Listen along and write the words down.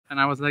And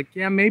I was like,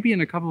 yeah, maybe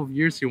in a couple of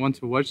years you want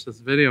to watch this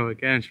video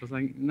again. She was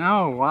like,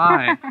 no,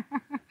 why?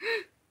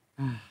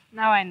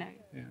 Now I know.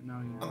 Yeah,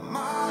 now you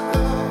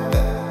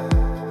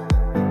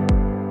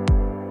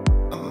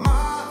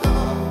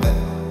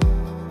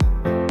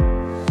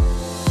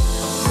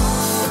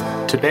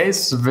know.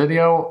 Today's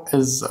video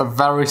is a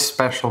very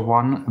special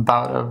one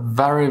about a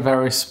very,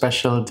 very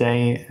special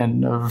day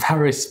and a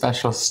very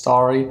special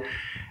story.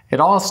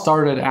 It all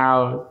started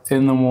out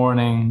in the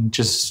morning,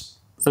 just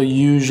a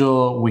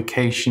usual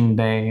vacation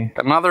day.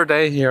 Another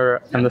day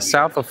here in the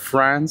south of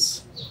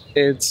France.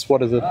 It's,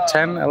 what is it,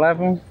 10,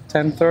 11,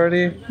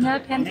 10:30? No,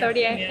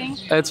 10:30 I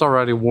think. It's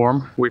already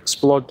warm. We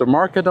explored the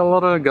market a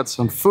little, got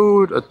some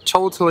food, a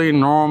totally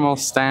normal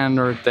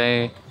standard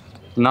day.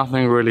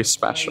 Nothing really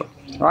special,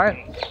 right?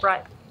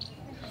 Right.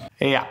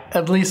 Yeah,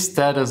 at least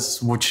that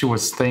is what she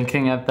was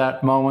thinking at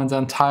that moment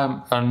in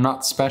time. A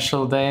not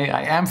special day.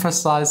 I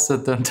emphasized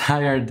that the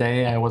entire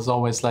day. I was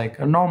always like,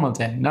 a normal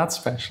day, not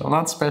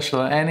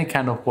special in any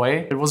kind of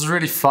way. It was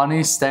really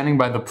funny standing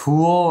by the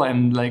pool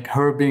and like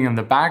her being in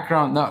the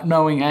background, not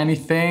knowing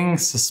anything,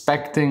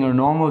 suspecting a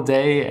normal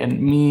day, and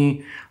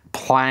me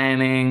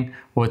planning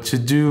what to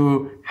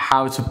do,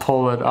 how to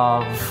pull it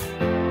off.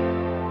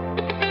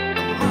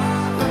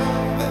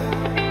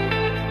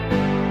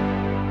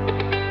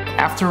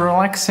 After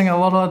relaxing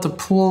a little at the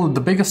pool,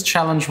 the biggest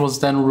challenge was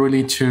then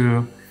really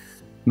to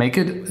make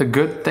it a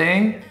good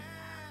day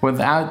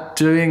without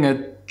doing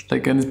it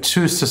like in a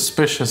too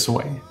suspicious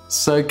way.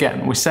 So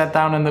again, we sat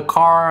down in the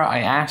car, I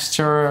asked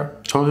her,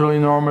 totally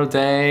normal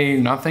day,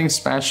 nothing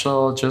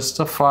special, just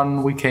a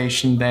fun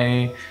vacation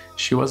day.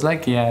 She was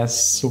like,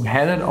 yes. We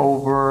headed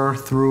over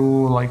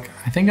through like,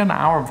 I think an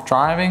hour of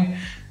driving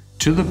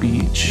to the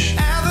beach.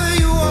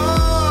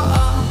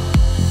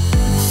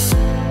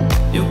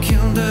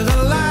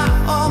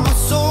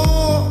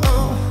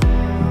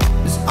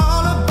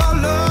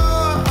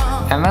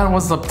 And that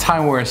was the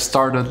time where I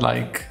started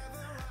like,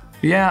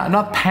 yeah,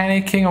 not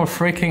panicking or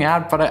freaking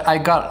out, but I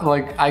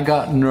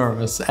got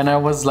nervous and I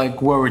was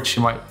like worried she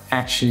might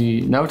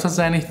actually notice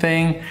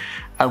anything.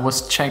 I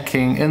was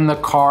checking in the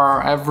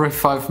car every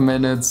 5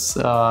 minutes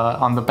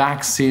on the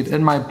back seat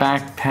in my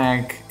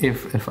backpack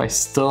if I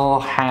still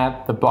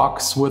had the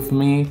box with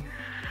me.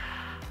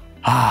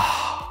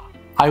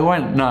 I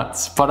went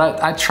nuts, but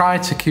I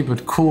tried to keep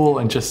it cool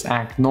and just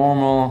act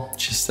normal,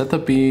 just at the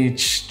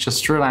beach,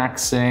 just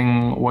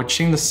relaxing,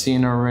 watching the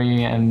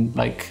scenery and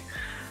like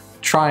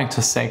trying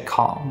to stay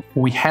calm.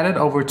 We headed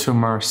over to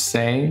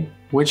Marseille,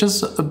 which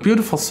is a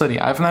beautiful city.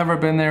 I've never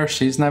been there,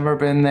 she's never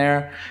been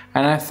there.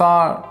 And I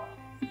thought,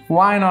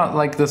 why not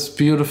like this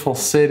beautiful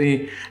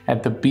city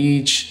at the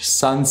beach,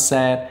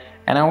 sunset?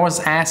 And I was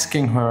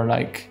asking her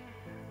like,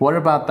 what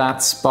about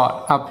that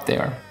spot up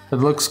there? It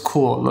looks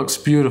cool, it looks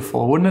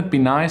beautiful. Wouldn't it be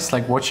nice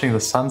like watching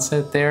the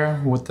sunset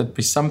there? Would that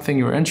be something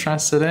you're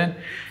interested in?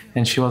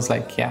 And she was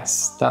like,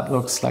 yes, that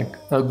looks like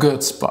a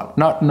good spot.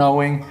 Not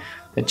knowing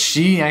that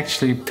she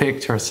actually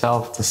picked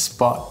herself the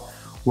spot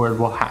where it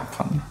will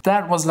happen.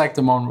 That was like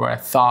the moment where I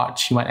thought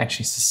she might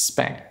actually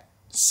suspect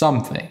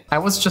something. I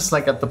was just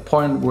like at the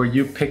point where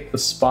you picked the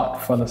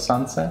spot for the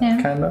sunset, yeah.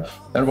 Kind of.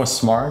 That was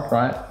smart,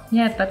 right?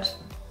 Yeah, but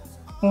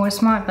more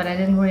smart, but I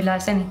didn't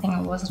realize anything.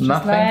 It was just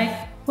nothing?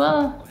 Like,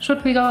 well,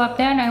 should we go up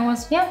there? And I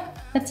was, yeah,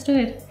 let's do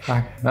it.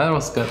 Okay, that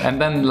was good.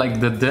 And then like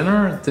the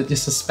dinner, did you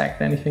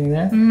suspect anything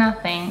there?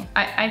 Nothing.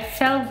 I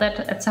felt that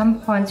at some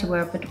points you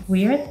were a bit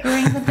weird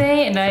during the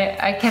day and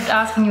I kept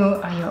asking you,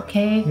 are you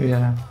okay?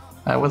 Yeah,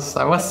 I was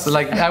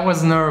like, I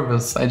was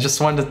nervous. I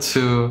just wanted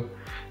to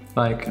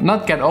like,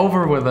 not get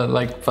over with it,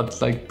 like,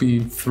 but like be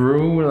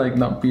through, like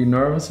not be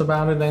nervous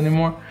about it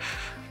anymore.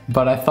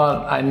 But I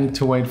thought I need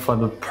to wait for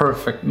the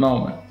perfect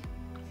moment.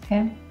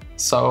 Okay.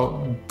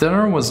 So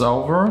dinner was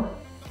over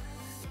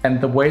and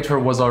the waiter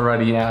was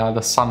already, yeah,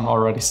 the sun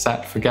already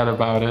set, forget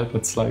about it.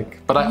 It's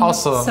like, but I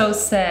also... So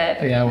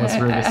sad. Yeah, it was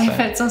really sad. I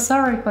felt so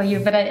sorry for you,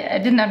 but I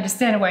didn't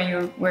understand why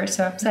you were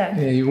so upset.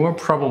 Yeah, you were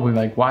probably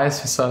like, why is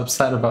he so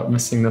upset about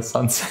missing the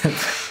sunset?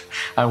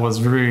 I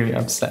was really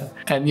upset.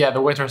 And yeah, the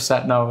waiter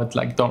said, no, it's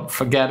like, don't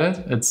forget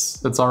it.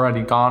 It's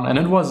already gone. And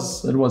it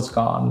was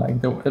gone.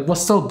 Like it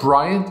was still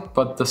bright,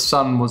 but the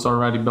sun was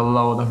already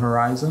below the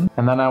horizon.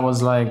 And then I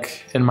was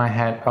like, in my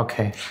head,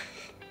 okay,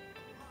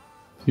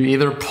 you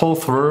either pull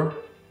through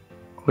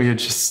or you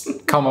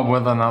just come up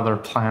with another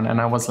plan.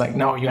 And I was like,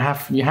 no, you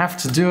have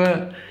to do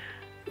it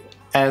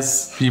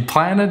as you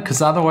plan it,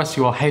 because otherwise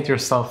you will hate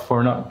yourself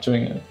for not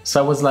doing it.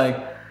 So I was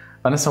like,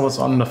 Vanessa was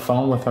on the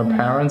phone with her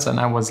parents and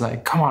I was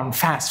like, come on,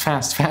 fast,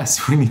 fast,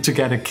 fast. We need to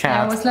get a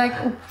cab. I was like,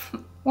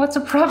 what's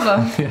the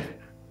problem? Yeah.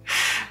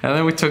 And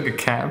then we took a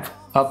cab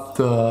up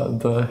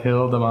the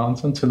hill, the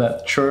mountain, to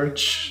that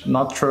church,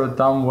 Notre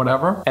Dame,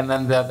 whatever. And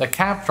then the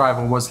cab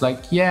driver was like,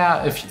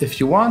 yeah, if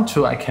you want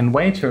to, I can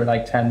wait here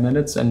like 10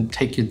 minutes and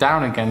take you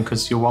down again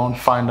because you won't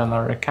find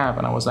another cab.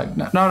 And I was like,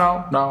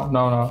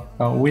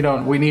 no,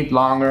 we need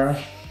longer.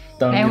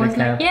 Don't I need was a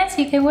cab. like, yes,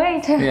 you can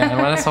wait. Yeah,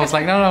 and Vanessa was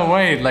like, no,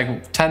 wait,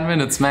 like 10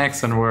 minutes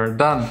max and we're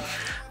done.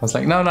 I was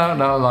like, no,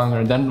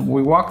 longer. Then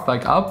we walked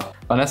like up,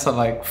 Vanessa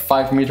like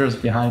 5 meters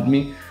behind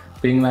me,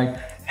 being like,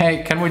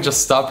 hey, can we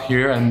just stop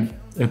here and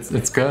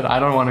it's good? I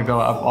don't want to go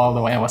up all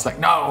the way. I was like,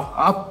 no,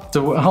 up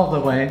all the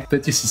way.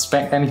 Did you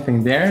suspect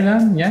anything there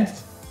then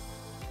yet?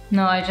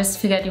 No, I just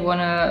figured you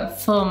want to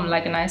film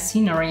like a nice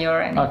scenery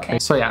or anything. Okay,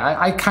 so yeah,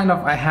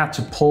 I had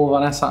to pull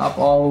Vanessa up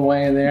all the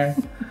way there.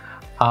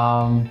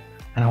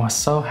 And I was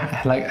so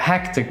like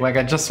hectic, like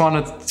I just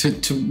wanted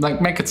to like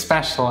make it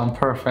special and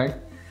perfect.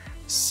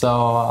 So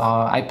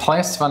I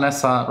placed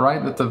Vanessa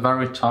right at the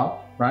very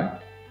top,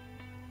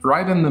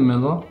 right in the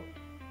middle,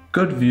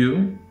 good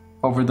view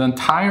over the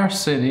entire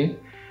city.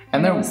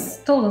 And there was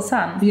still the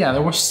sun. Yeah,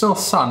 there was still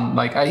sun.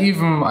 Like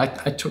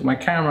I took my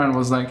camera and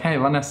was like, hey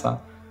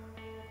Vanessa,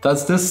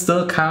 does this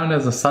still count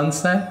as a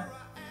sunset?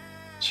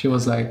 She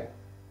was like,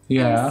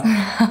 yeah.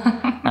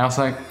 I was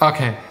like,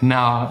 okay,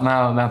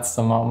 now that's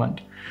the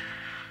moment.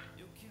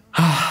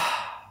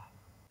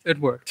 It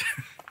worked.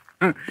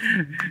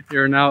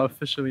 You're now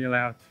officially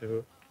allowed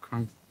to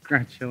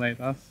congratulate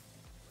us.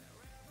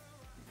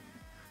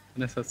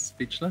 Vanessa's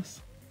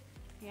speechless.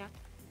 Yeah.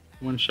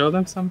 You want to show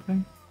them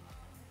something?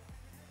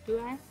 Do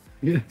I?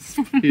 Yes,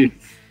 please.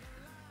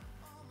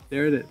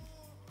 There it is.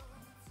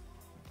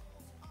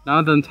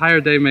 Now the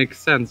entire day makes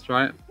sense,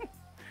 right?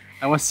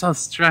 I was so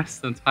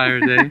stressed the entire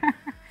day.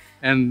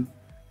 And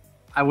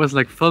I was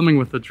like filming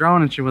with the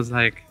drone and she was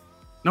like,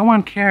 no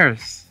one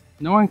cares.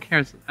 No one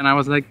cares. And I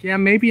was like, yeah,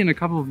 maybe in a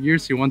couple of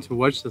years you want to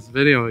watch this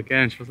video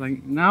again. She was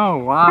like, no,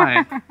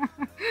 why?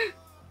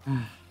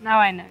 Now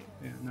I know.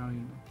 Yeah, now you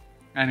know.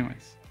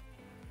 Anyways,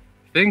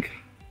 I think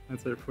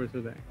that's it for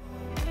today.